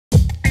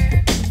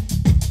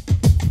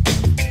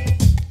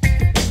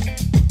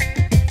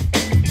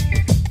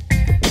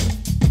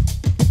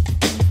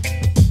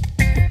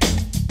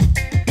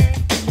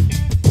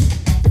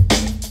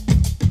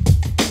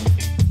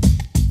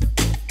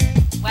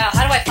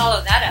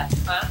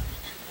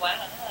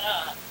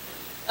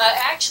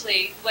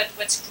actually,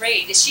 what's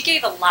great is she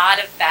gave a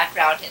lot of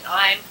background, and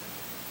I'm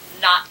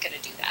not going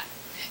to do that.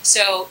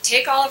 So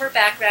take all of her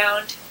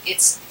background.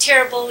 It's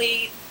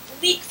terribly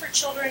bleak for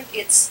children.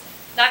 It's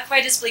not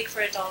quite as bleak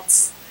for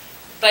adults,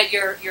 but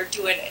you're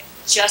doing it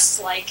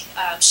just like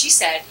she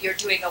said. You're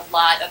doing a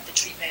lot of the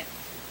treatment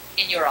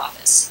in your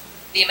office.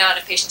 The amount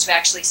of patients who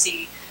actually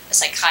see a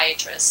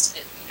psychiatrist,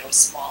 is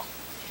small.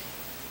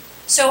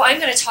 So I'm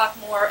going to talk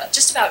more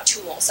just about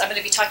tools. I'm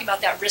going to be talking about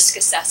that risk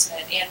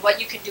assessment and what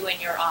you can do in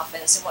your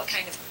office and what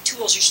kind of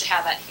tools you should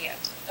have at hand.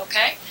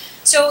 Okay?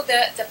 So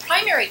the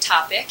primary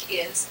topic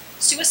is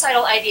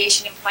suicidal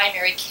ideation in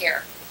primary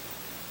care.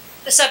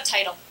 The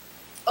subtitle,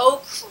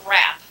 "Oh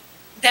crap,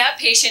 that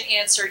patient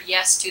answered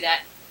yes to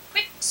that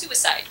quick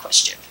suicide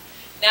question.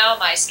 Now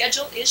my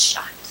schedule is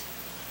shot."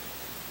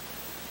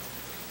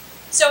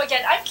 So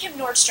again, I'm Kim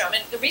Nordstrom,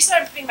 and the reason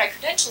I'm putting my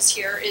credentials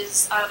here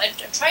is I'm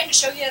trying to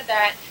show you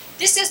that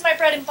this is my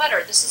bread and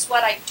butter. This is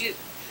what I do.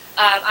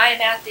 I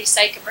am at the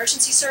Psych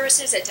Emergency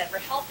Services at Denver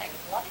Health. I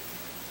love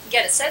it. You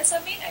get a sense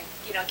of me. I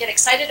get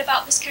excited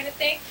about this kind of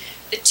thing.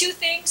 The two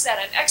things that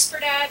I'm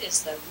expert at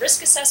is the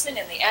risk assessment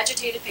and the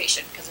agitated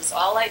patient, because it's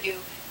all I do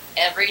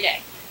every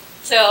day.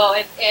 So,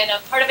 and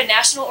I'm part of a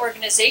national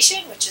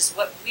organization, which is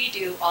what we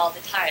do all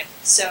the time.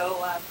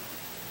 So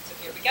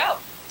here we go.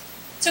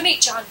 So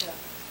meet John Doe.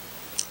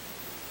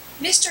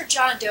 Mr.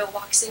 John Doe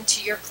walks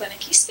into your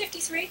clinic. He's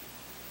 53.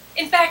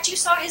 In fact, you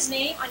saw his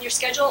name on your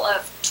schedule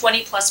of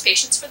 20 plus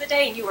patients for the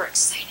day, and you were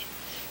excited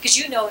because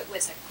you know it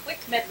was a quick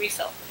med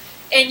refill.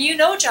 And you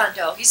know John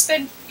Doe. He's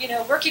been,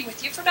 working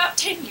with you for about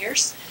 10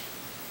 years.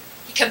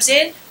 He comes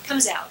in,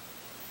 comes out.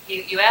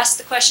 You ask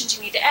the questions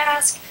you need to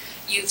ask.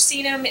 You've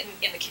seen him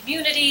in the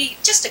community.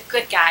 Just a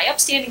good guy,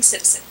 upstanding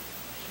citizen.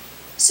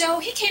 So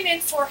he came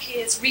in for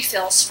his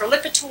refills for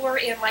Lipitor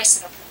and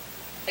lisinopril.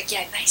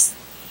 Again, nice and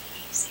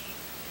easy.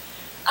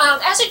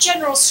 As a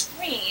general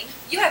screen,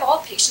 you have all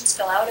patients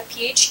fill out a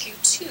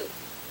PHQ-2.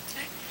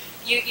 Okay?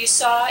 You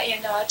saw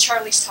in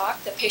Charlie's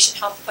talk, the patient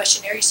health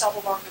questionnaire, you saw the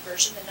longer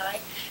version, the 9.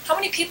 How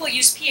many people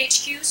use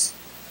PHQs?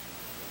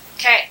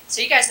 Okay,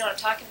 so you guys know what I'm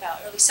talking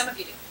about, or at least some of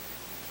you do.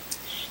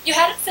 You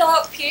had him fill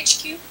out the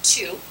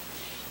PHQ-2,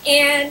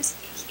 and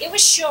it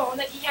was shown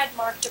that he had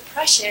marked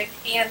depression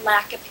and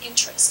lack of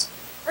interest.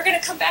 We're going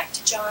to come back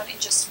to John in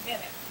just a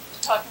minute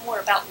to talk more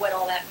about what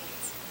all that means.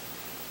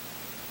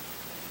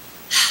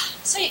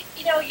 So,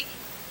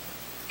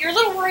 you're a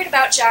little worried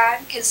about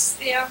John because,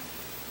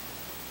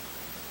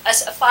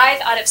 a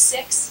 5 out of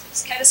 6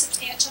 is kind of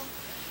substantial.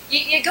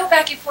 You go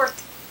back and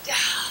forth,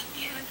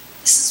 man,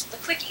 this is the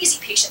quick, easy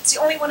patient. It's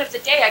the only one of the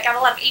day. I got a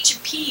lot of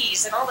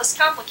H&Ps and all this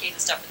complicated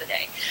stuff for the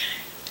day.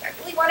 Do I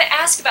really want to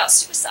ask about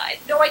suicide?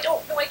 No, I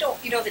don't. No, I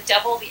don't. The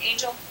devil, the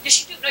angel. Yes,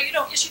 you do. No, you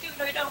don't. Yes, you do.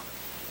 No, you don't.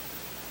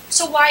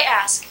 So why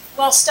ask?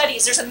 Well,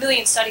 studies. There's a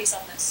million studies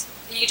on this.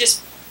 You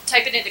just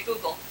type it into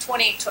Google.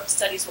 20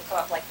 studies will come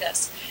up like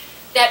this.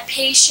 That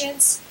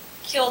patients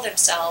kill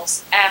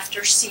themselves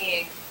after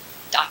seeing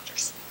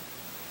doctors.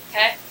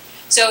 Okay?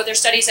 So there's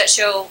studies that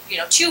show,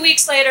 2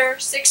 weeks later,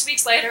 6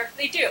 weeks later,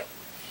 they do.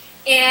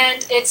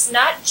 And it's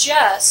not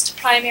just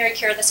primary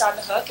care that's on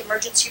the hook,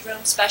 emergency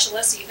room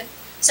specialists, even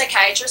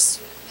psychiatrists,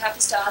 who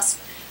happens to us.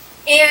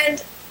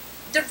 And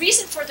the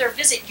reason for their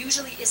visit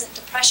usually isn't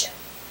depression.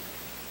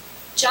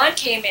 John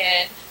came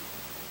in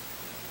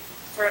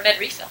for a med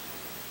refill.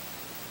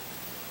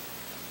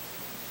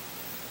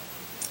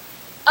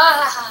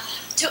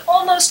 To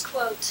almost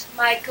quote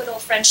my good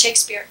old friend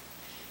Shakespeare,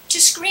 to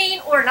screen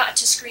or not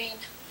to screen,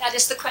 that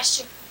is the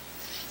question.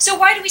 So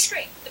why do we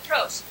screen? The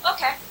pros.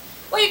 Okay.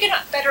 Well, you're going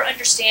to better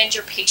understand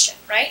your patient,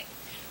 right?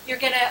 You're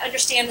going to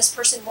understand this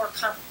person more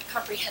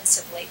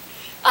comprehensively.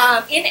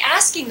 In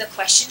asking the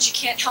questions, you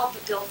can't help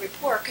but build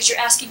rapport because you're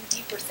asking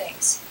deeper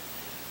things.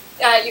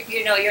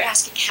 You're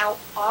asking, how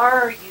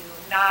are you,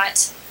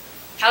 not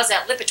how's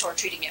that Lipitor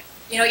treating you?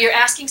 You're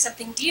asking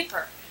something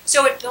deeper.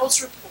 So it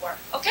builds rapport.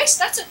 Okay,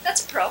 so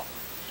that's a pro.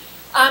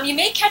 You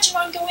may catch an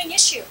ongoing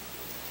issue.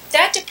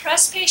 That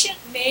depressed patient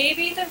may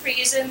be the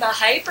reason the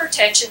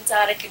hypertension's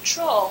out of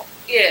control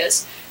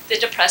is the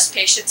depressed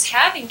patient's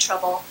having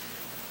trouble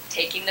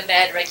taking the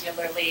med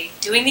regularly,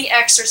 doing the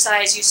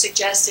exercise you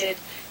suggested,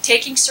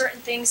 taking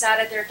certain things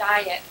out of their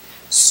diet.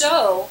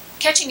 So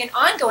catching an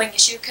ongoing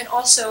issue can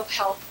also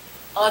help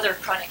other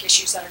chronic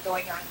issues that are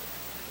going on.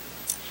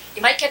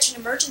 You might catch an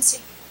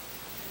emergency.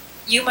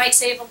 You might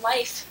save a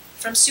life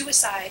from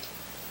suicide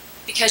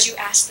because you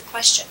asked the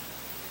question.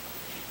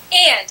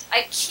 And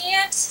I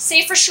can't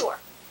say for sure,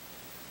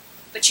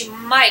 but you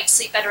might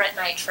sleep better at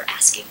night for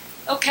asking.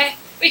 Okay?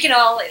 We can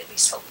all at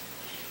least hope.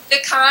 The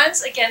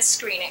cons against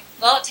screening.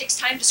 Well, it takes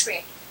time to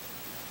screen.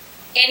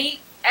 Any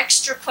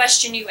extra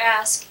question you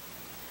ask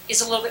is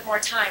a little bit more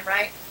time,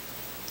 right?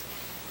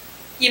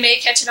 You may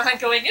catch an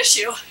ongoing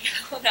issue.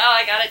 Now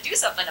I got to do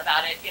something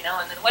about it, and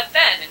then what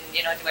then? And,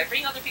 do I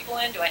bring other people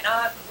in? Do I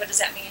not? What does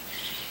that mean?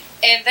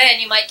 And then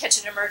you might catch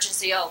an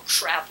emergency. Oh,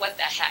 crap, what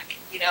the heck?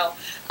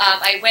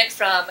 I went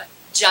from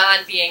John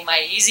being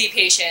my easy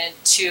patient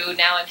to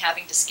now I'm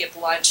having to skip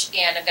lunch,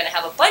 and I'm going to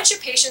have a bunch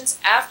of patients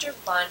after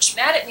lunch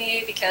mad at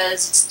me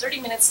because it's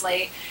 30 minutes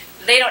late.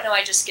 They don't know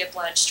I just skipped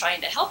lunch,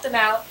 trying to help them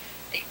out.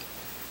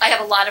 I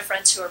have a lot of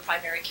friends who are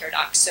primary care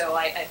docs, so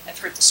I've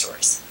heard the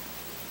stories.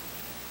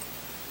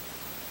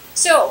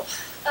 So,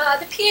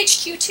 the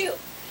PHQ-2.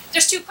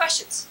 There's 2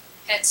 questions,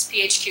 hence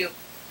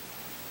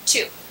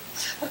PHQ-2.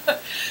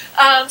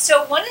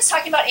 So one is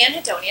talking about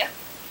anhedonia.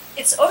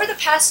 It's over the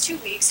past 2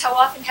 weeks, how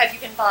often have you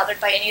been bothered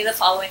by any of the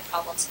following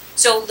problems?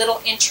 So little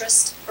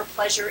interest or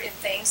pleasure in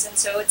things, and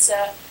so it's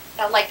a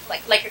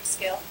Likert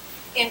scale.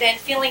 And then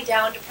feeling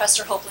down, depressed,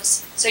 or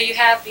hopeless. So you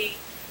have the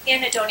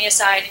anhedonia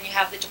side and you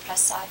have the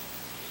depressed side.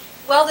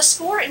 Well, the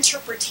score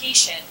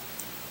interpretation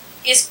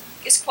is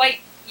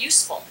quite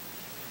useful.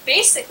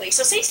 Basically,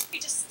 so say we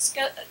just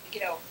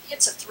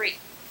hits a 3,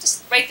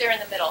 just right there in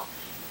the middle.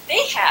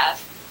 They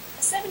have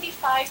a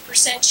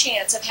 75%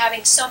 chance of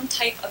having some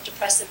type of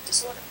depressive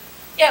disorder.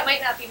 Yeah, it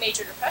might not be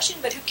major depression,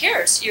 but who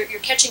cares? You're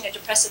catching a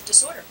depressive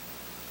disorder.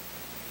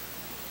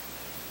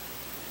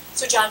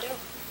 So John Doe,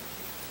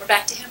 we're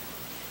back to him.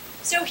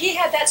 So he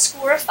had that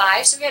score of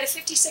 5, so he had a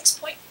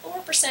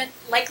 56.4%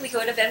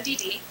 likelihood of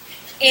MDD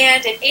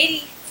and an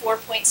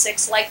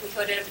 84.6%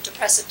 likelihood of a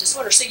depressive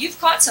disorder. So you've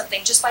caught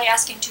something just by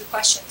asking 2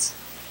 questions.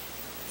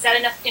 Is that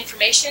enough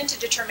information to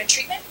determine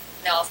treatment?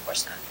 No, of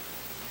course not.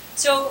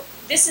 So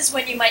this is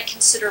when you might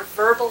consider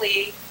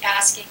verbally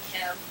asking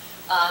him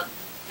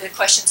the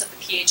questions of the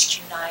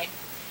PHQ-9.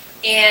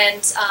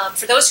 And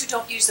for those who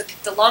don't use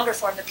the longer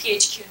form, the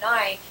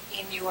PHQ-9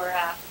 in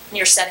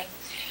your setting,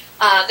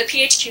 the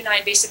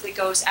PHQ-9 basically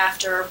goes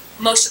after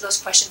most of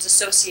those questions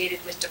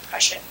associated with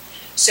depression.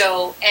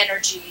 So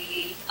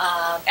energy,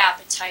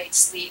 appetite,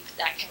 sleep,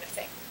 that kind of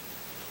thing.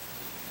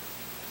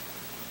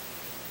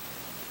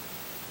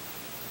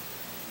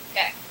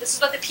 Okay, this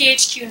is what the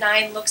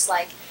PHQ-9 looks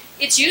like.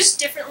 It's used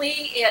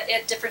differently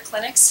at different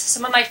clinics.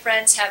 Some of my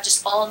friends have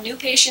just all new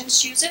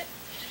patients use it.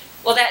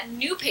 Well, that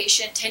new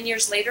patient 10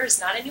 years later is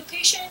not a new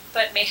patient,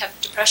 but may have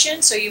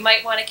depression. So you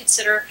might want to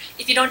consider,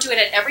 if you don't do it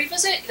at every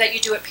visit, that you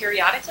do it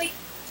periodically.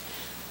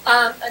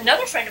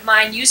 Another friend of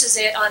mine uses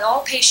it on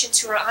all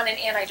patients who are on an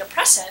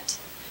antidepressant,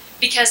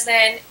 because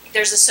then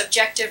there's a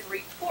subjective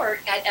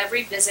report at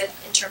every visit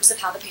in terms of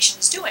how the patient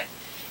is doing.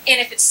 And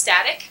if it's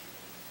static,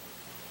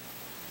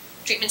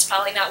 treatment's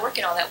probably not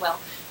working all that well.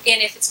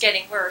 And if it's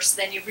getting worse,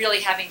 then you're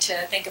really having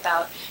to think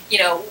about,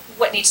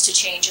 what needs to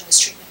change in this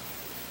treatment.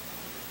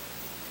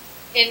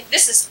 And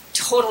this is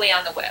totally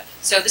on the web,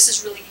 so this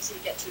is really easy to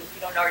get to if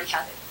you don't already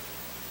have it.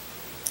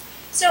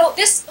 So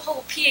this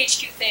whole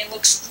PHQ thing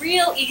looks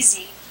real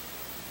easy,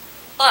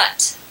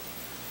 but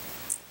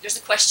there's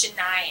a question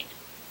 9.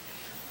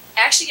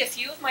 Actually, a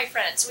few of my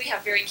friends, we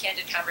have very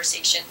candid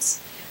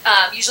conversations,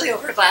 usually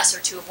over a glass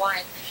or 2 of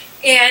wine,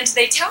 and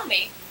they tell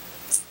me,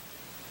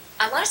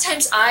 a lot of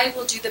times I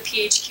will do the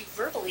PHQ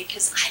verbally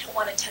because I don't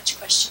want to touch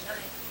question 9.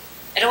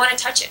 I don't want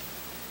to touch it.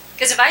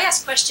 Because if I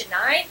ask question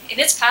 9 and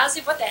it's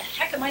positive, what the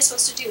heck am I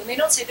supposed to do? And they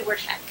don't say the word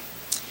heck.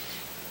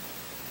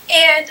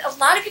 And a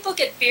lot of people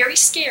get very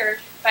scared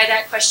by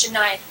that question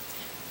 9.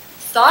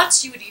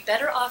 Thoughts you would be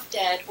better off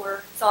dead,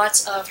 or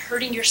thoughts of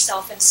hurting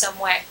yourself in some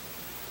way.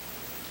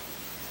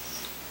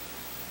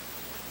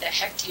 What the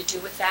heck do you do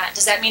with that?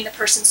 Does that mean the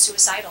person's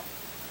suicidal?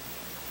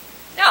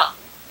 No,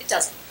 it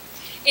doesn't.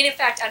 And in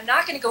fact, I'm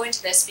not going to go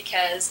into this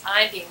because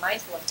I'm being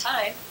mindful of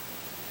time,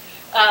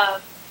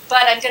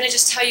 but I'm going to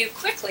just tell you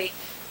quickly.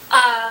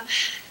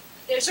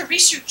 There's a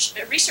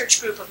research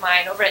group of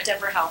mine over at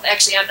Denver Health.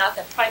 Actually, I'm not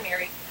the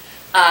primary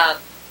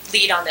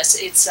lead on this.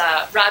 It's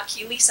Rob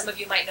Keeley. Some of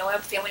you might know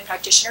him, family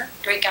practitioner,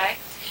 great guy.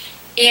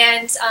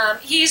 And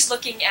he's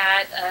looking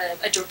at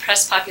a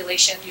depressed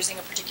population using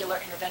a particular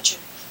intervention.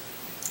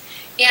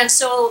 And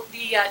so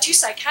the 2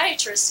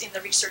 psychiatrists in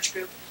the research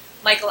group,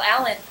 Michael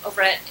Allen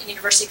over at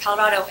University of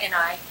Colorado and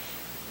I,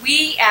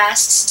 we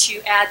asked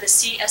to add the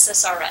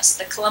CSSRS,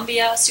 the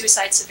Columbia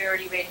Suicide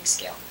Severity Rating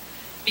Scale,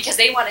 because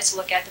they wanted to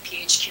look at the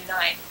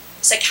PHQ-9.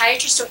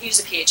 Psychiatrists don't use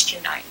a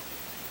PHQ-9.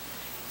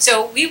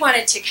 So we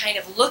wanted to kind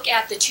of look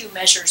at the 2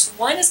 measures.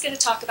 One is going to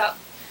talk about,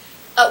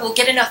 we'll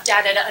get enough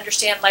data to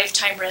understand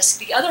lifetime risk.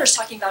 The other is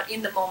talking about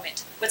in the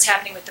moment, what's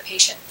happening with the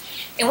patient.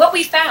 And what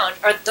we found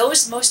are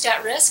those most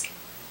at risk,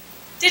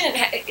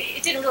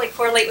 it didn't really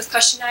correlate with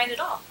question 9 at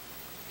all.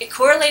 It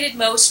correlated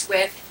most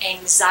with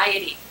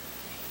anxiety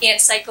and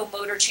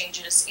psychomotor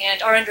changes.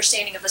 And our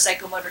understanding of the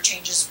psychomotor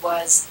changes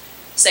was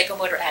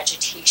psychomotor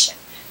agitation.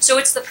 So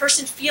it's the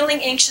person feeling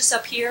anxious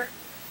up here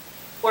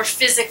or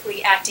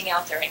physically acting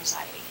out their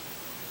anxiety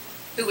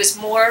who is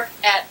more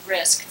at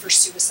risk for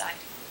suicide.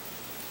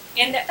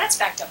 And that's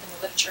backed up in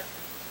the literature.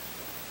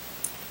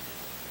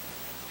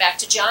 Back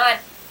to John.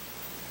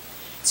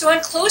 So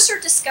on closer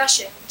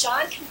discussion,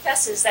 John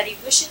confesses that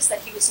he wishes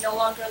that he was no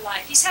longer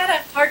alive. He's had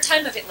a hard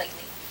time of it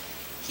lately.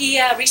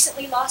 He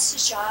recently lost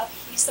his job.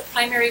 He's the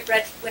primary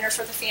breadwinner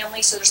for the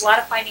family, so there's a lot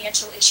of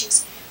financial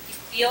issues. He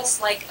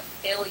feels like a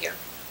failure.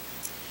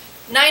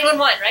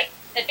 911, right?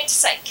 Admit to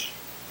psych.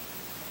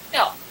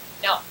 No.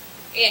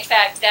 In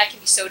fact, that can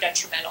be so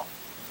detrimental.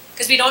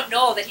 because we don't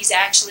know that he's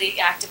actually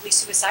actively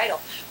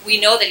suicidal. We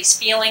know that he's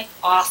feeling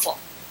awful.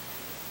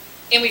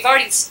 And we've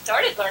already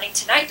started learning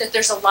tonight that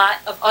there's a lot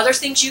of other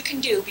things you can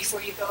do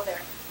before you go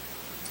there.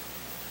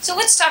 So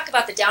let's talk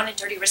about the down and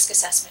dirty risk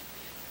assessment.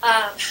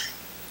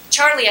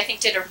 Charlie, I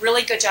think, did a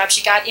really good job.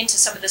 She got into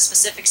some of the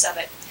specifics of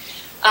it.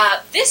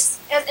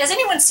 Has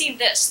anyone seen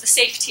this, the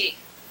safety?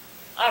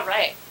 All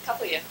right, a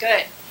couple of you,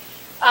 good.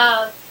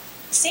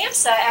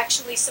 SAMHSA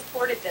actually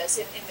supported this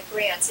in the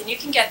grants, and you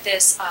can get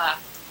this,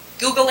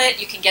 Google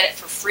it, you can get it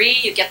for free.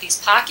 You get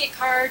these pocket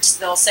cards.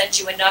 They'll send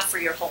you enough for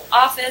your whole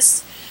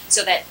office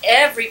so that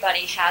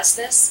everybody has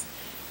this.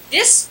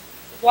 This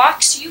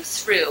walks you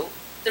through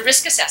the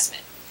risk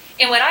assessment.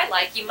 And what I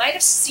like, you might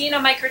have seen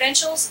on my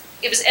credentials,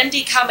 it was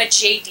MD,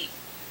 JD.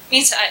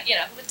 Means,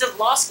 with the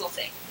law school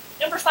thing.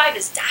 Number 5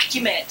 is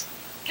document,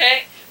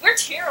 okay? We're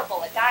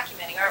terrible at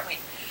documenting, aren't we?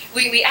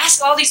 We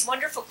ask all these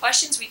wonderful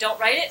questions, we don't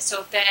write it,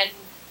 so then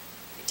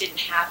it didn't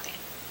happen.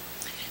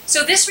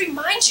 So this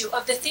reminds you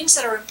of the things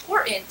that are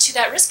important to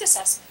that risk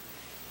assessment.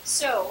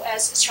 So,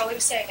 as Charlie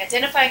was saying,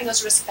 identifying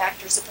those risk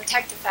factors, the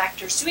protective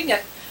factors, doing a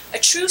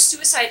true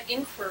suicide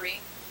inquiry,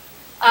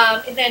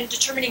 and then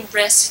determining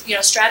risk,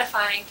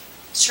 stratifying,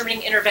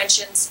 determining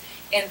interventions,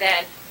 and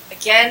then,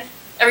 again,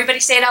 everybody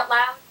say it out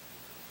loud.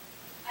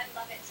 I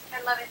love it.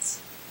 I love it.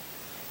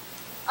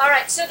 All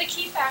right, so the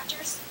key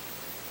factors,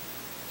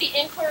 the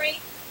inquiry,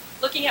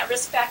 looking at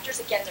risk factors,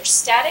 again, there's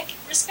static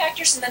risk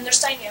factors, and then there's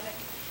dynamic,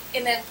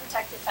 and then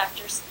protective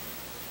factors.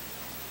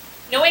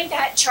 Knowing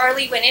that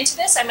Charlie went into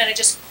this, I'm going to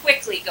just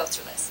quickly go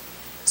through this.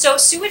 So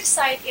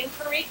suicide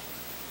inquiry,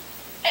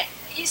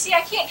 you see, I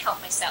can't help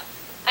myself.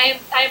 I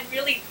am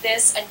really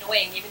this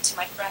annoying, even to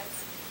my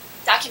friends.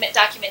 Document,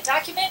 document,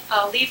 document.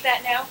 I'll leave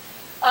that now.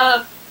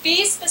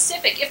 Be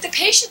specific. If the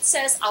patient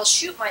says, I'll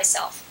shoot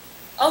myself,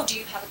 oh, do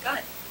you have a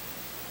gun?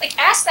 Like,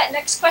 ask that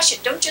next question.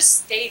 Don't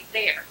just stay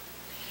there.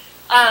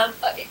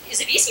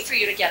 Is it easy for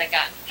you to get a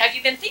gun? Have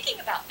you been thinking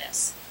about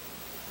this?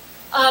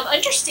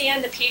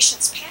 Understand the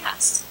patient's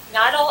past.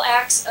 Not all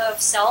acts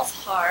of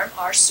self-harm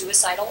are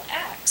suicidal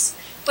acts,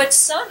 but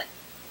some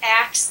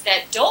acts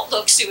that don't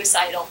look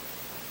suicidal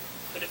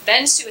could have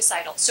been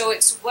suicidal. So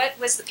it's what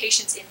was the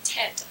patient's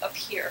intent up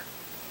here.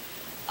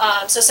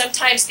 So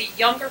sometimes the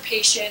younger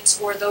patients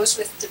or those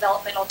with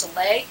developmental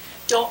delay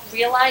don't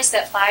realize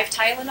that 5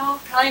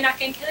 Tylenol probably not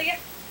going to kill you.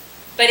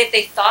 But if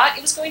they thought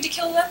it was going to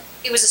kill them,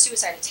 it was a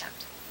suicide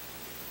attempt.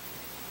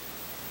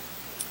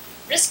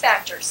 Risk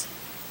factors.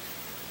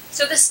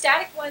 So the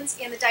static ones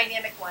and the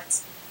dynamic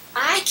ones.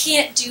 I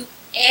can't do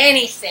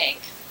anything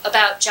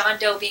about John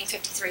Doe being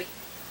 53.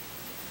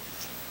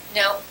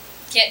 No,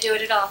 can't do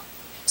it at all.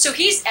 So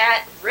he's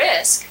at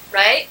risk,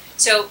 right?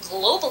 So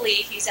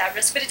globally he's at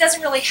risk, but it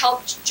doesn't really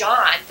help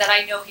John that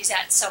I know he's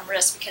at some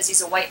risk because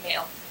he's a white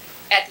male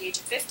at the age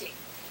of 50.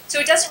 So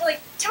it doesn't really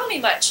tell me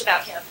much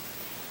about him.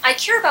 I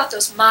care about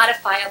those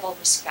modifiable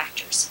risk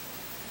factors,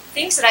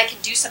 things that I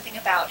can do something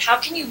about. How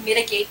can you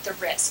mitigate the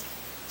risk?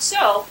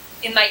 So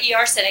in my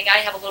ER setting, I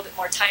have a little bit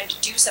more time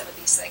to do some of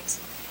these things.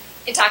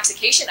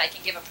 Intoxication, I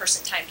can give a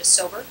person time to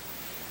sober.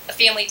 A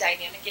family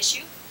dynamic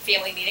issue,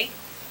 family meeting.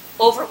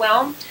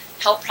 Overwhelmed,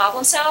 help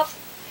problem solve.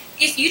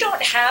 If you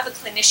don't have a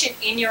clinician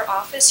in your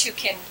office who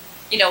can,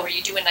 where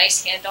you do a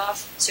nice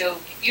handoff, so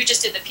you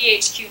just did the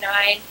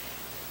PHQ-9,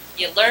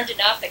 you learned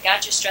enough that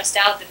got you stressed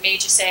out that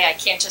made you say, I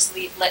can't just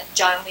let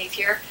John leave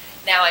here.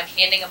 Now I'm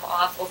handing him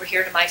off over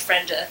here to my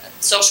friend, a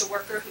social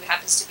worker who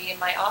happens to be in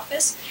my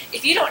office.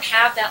 If you don't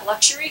have that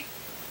luxury,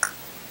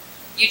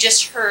 you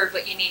just heard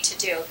what you need to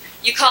do.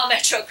 You call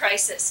Metro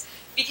Crisis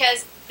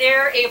because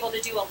they're able to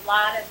do a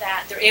lot of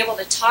that. They're able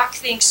to talk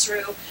things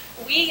through.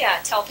 We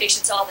tell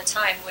patients all the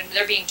time when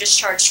they're being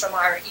discharged from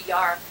our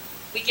ER,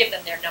 we give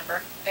them their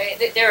number.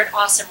 They're an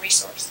awesome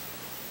resource.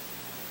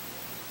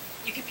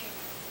 You can pay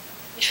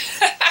me.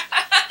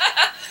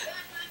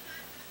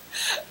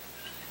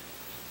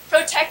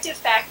 Protective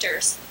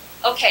factors.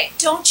 Okay,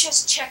 don't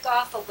just check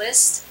off a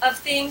list of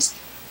things.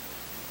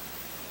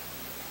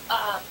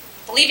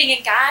 Believing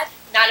in God,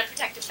 not a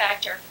protective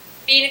factor.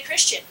 Being a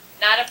Christian,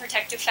 not a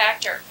protective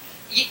factor.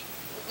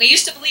 We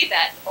used to believe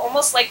that,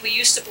 almost like we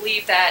used to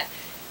believe that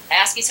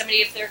asking somebody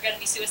if they're going to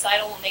be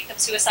suicidal will make them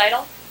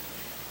suicidal.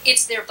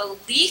 It's their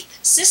belief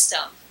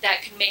system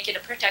that can make it a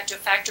protective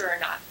factor or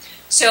not.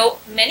 So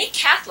many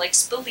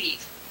Catholics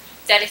believe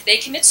that if they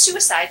commit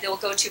suicide, they will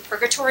go to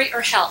purgatory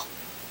or hell.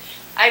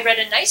 I read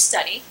a nice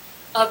study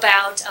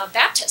about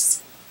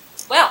Baptists.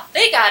 Well,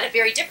 they got a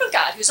very different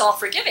God who's all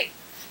forgiving,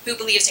 who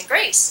believes in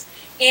grace.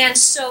 And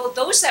so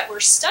those that were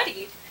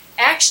studied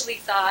actually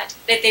thought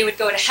that they would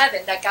go to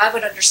heaven, that God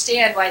would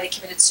understand why they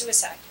committed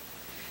suicide.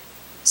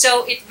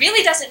 So it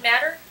really doesn't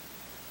matter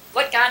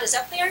what God is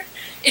up there.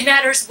 It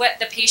matters what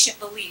the patient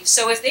believes.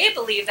 So if they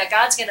believe that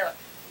God's going to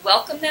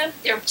welcome them,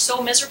 they're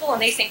so miserable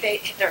and they think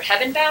they're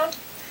heaven bound,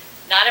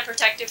 not a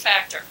protective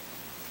factor.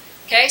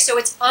 Okay, so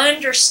it's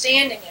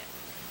understanding it.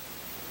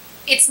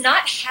 It's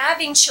not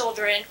having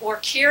children or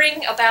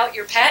caring about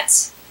your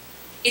pets.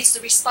 It's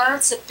the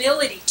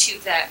responsibility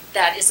to them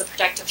that is a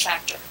protective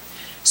factor.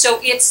 So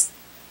it's,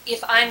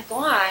 if I'm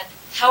gone,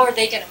 how are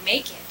they going to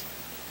make it?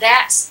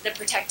 That's the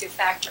protective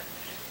factor.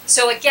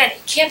 So again,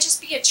 it can't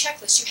just be a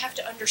checklist. You have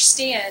to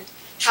understand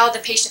how the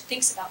patient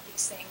thinks about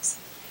these things.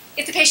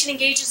 If the patient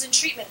engages in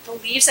treatment,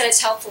 believes that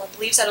it's helpful and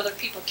believes that other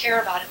people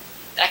care about him,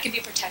 that can be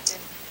protective.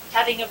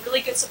 Having a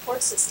really good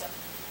support system.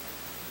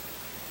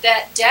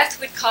 That death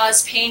would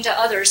cause pain to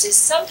others is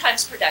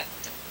sometimes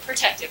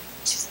protective.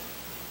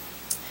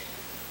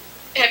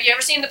 Have you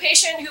ever seen the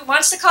patient who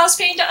wants to cause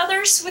pain to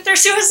others with their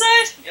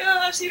suicide?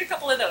 Yeah, I've seen a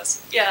couple of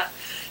those. Yeah.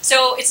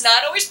 So it's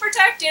not always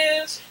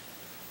protective.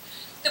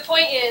 The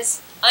point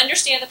is,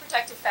 understand the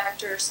protective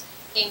factors,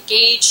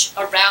 engage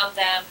around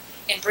them,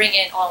 and bring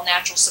in all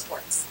natural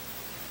supports.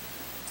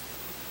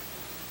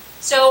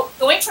 So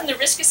going from the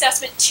risk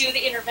assessment to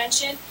the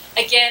intervention,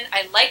 again,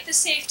 I like the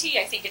safety.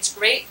 I think it's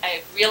great.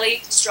 I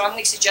really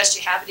strongly suggest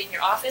you have it in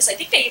your office. I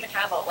think they even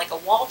have like a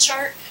wall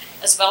chart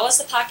as well as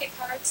the pocket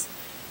cards.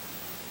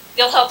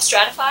 They'll help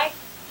stratify,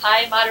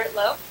 high, moderate,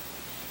 low.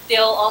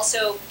 They'll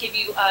also give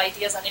you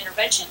ideas on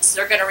interventions.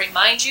 They're going to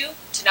remind you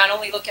to not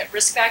only look at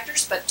risk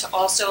factors, but to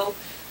also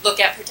look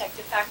at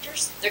protective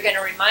factors. They're going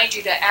to remind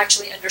you to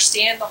actually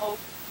understand the whole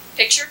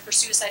picture for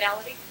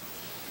suicidality.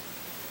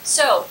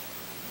 So,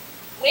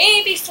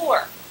 way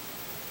before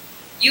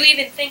you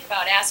even think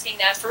about asking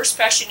that first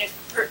patient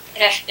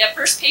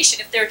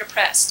if they're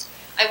depressed,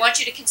 I want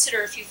you to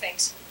consider a few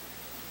things.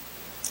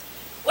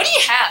 What do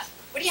you have?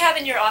 What do you have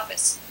in your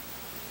office?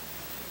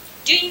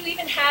 Do you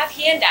even have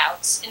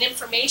handouts and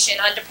information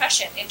on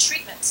depression and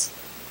treatments?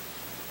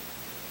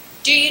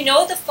 Do you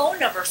know the phone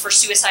number for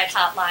suicide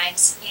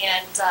hotlines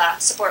and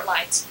support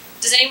lines?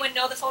 Does anyone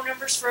know the phone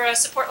numbers for a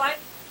support line?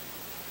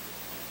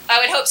 I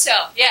would hope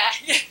so, yeah.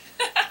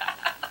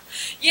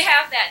 You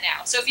have that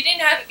now. So if you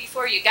didn't have it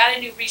before, you got a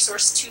new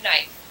resource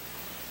tonight.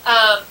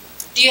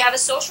 Do you have a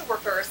social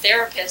worker or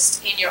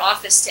therapist in your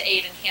office to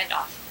aid in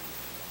handoff?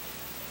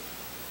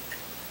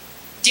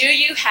 Do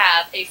you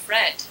have a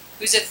friend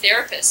who's a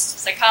therapist,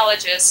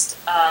 psychologist,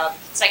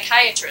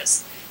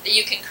 psychiatrist that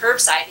you can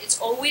curbside? It's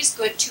always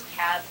good to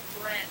have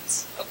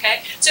friends,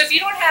 okay? So if you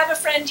don't have a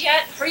friend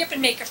yet, hurry up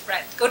and make a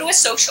friend. Go to a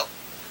social.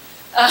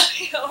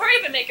 Hurry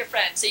up and make a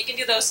friend so you can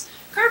do those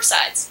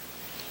curbsides.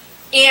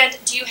 And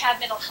do you have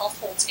mental health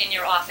holds in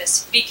your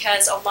office?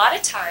 Because a lot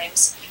of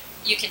times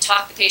you can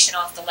talk the patient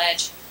off the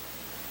ledge.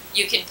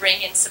 You can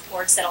bring in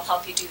supports that'll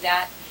help you do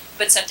that,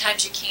 but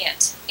sometimes you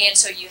can't. And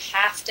so you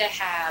have to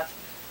have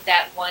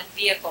that one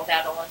vehicle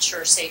that'll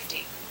ensure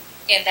safety.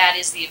 And that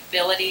is the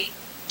ability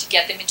to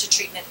get them into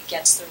treatment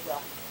against their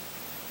will.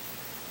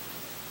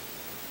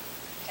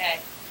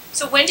 Okay.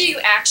 So when do you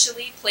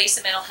actually place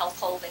a mental health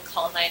hold and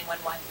call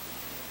 911?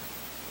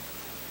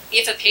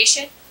 If a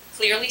patient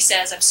clearly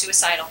says, I'm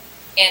suicidal,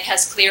 and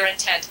has clear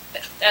intent,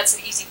 that's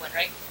an easy one,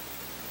 right?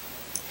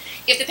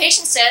 If the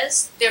patient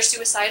says they're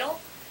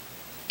suicidal,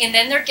 and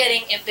then they're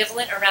getting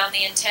ambivalent around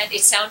the intent,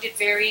 it sounded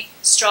very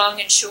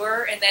strong and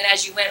sure, and then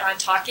as you went on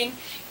talking,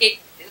 the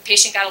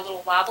patient got a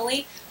little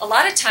wobbly. A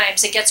lot of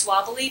times it gets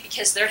wobbly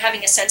because they're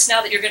having a sense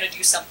now that you're going to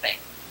do something,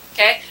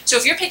 okay? So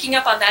if you're picking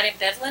up on that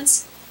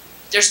ambivalence,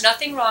 there's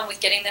nothing wrong with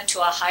getting them to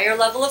a higher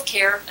level of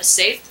care, a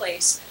safe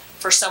place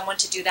for someone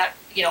to do that,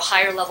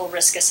 higher level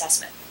risk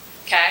assessment,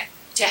 okay?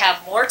 To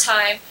have more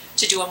time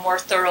to do a more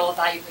thorough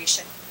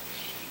evaluation.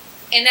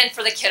 And then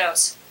for the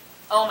kiddos,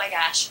 oh my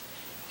gosh,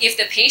 if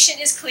the patient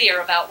is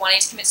clear about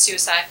wanting to commit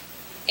suicide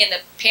and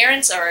the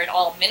parents are at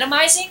all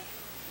minimizing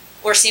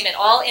or seem at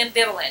all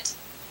ambivalent,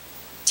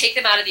 take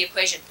them out of the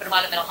equation, put them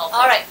on a mental health.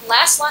 All right,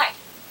 last slide.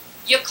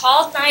 You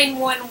called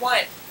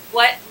 911.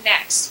 What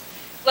next?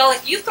 Well,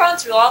 if you've gone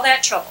through all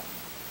that trouble,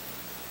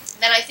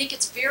 then I think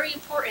it's very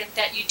important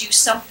that you do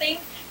something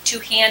to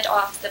hand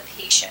off the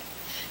patient.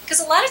 Because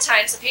a lot of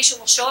times the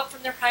patient will show up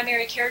from their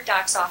primary care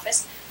doc's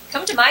office,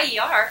 come to my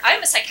ER,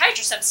 I'm a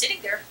psychiatrist, I'm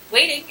sitting there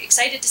waiting,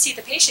 excited to see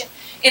the patient,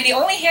 and the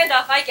only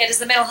handoff I get is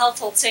the mental health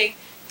hold saying,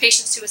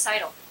 patient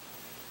suicidal.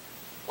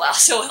 Wow,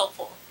 so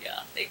helpful. Yeah,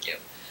 thank you.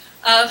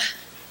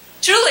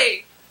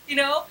 Truly,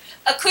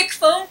 a quick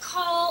phone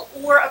call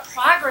or a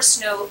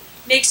progress note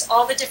makes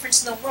all the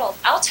difference in the world.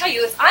 I'll tell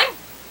you, if I'm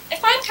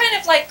kind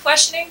of like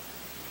questioning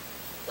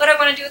what I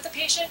want to do with the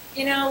patient,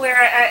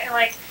 where I'm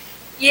like,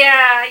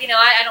 yeah,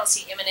 I don't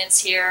see imminence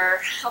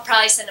here. I'll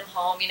probably send him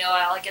home,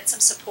 I'll get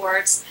some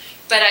supports.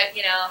 But,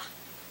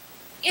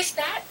 if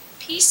that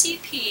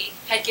PCP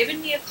had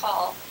given me a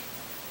call,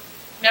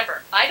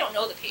 remember, I don't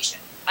know the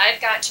patient.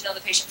 I've gotten to know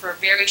the patient for a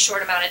very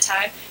short amount of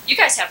time. You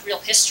guys have real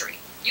history.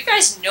 You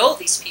guys know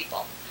these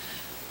people.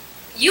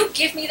 You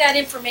give me that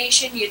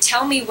information, you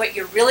tell me what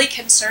you're really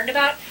concerned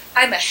about,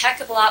 I'm a heck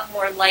of a lot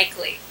more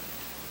likely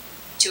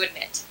to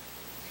admit.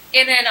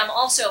 And then I'm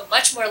also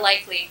much more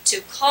likely to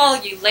call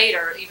you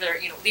later, either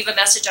leave a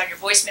message on your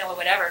voicemail or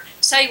whatever,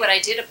 to tell you what I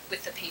did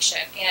with the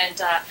patient, and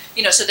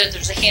so that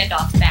there's a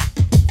handoff back.